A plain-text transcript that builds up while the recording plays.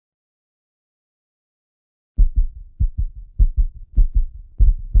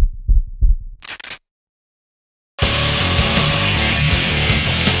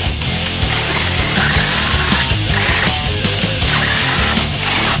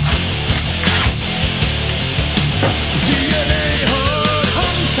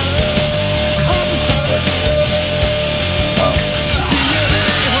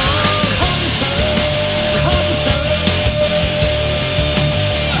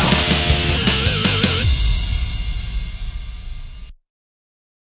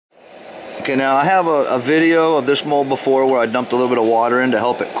Okay, now I have a video of this mold before where I dumped a little bit of water in to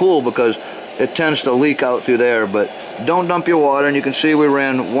help it cool because it tends to leak out through there, but don't dump your water. And you can see we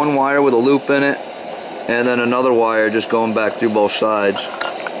ran one wire with a loop in it and then another wire just going back through both sides.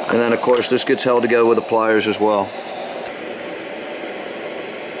 And then of course this gets held together with the pliers as well.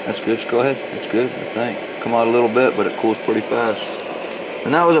 That's good, just go ahead, that's good, I think. Come out a little bit, but it cools pretty fast.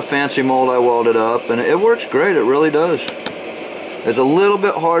 And that was a fancy mold I welded up, and it works great, it really does. It's a little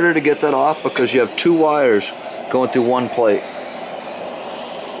bit harder to get that off because you have two wires going through one plate.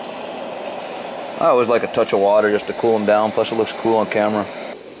 I always like a touch of water just to cool them down, plus it looks cool on camera.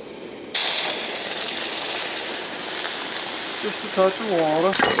 Just a touch of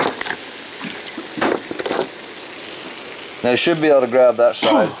water. Now you should be able to grab that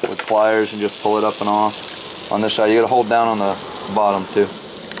side with pliers and just pull it up and off. On this side, you got to hold down on the bottom too.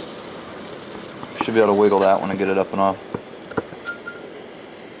 Should be able to wiggle that one and get it up and off.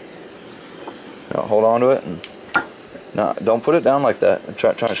 Now hold on to it and no, don't put it down like that. And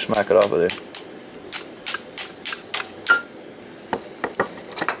try to smack it off of there.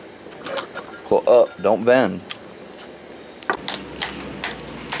 Pull up, don't bend.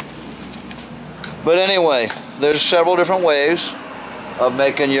 But anyway, there's several different ways of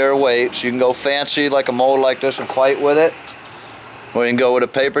making your weights. You can go fancy like a mold like this and fight with it, or you can go with a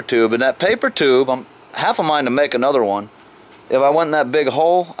paper tube. And that paper tube, I'm half a mind to make another one. If I went in that big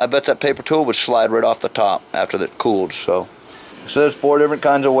hole, I bet that paper tube would slide right off the top after it cooled. So there's 4 different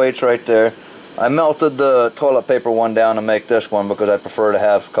kinds of weights right there. I melted the toilet paper one down to make this one because I prefer to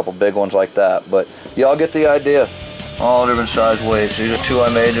have a couple big ones like that. But y'all get the idea. All different size weights. These are 2 I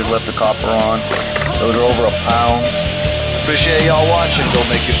made, just left the copper on. Those are over a pound. Appreciate y'all watching. Go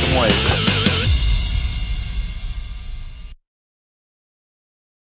make you some weights.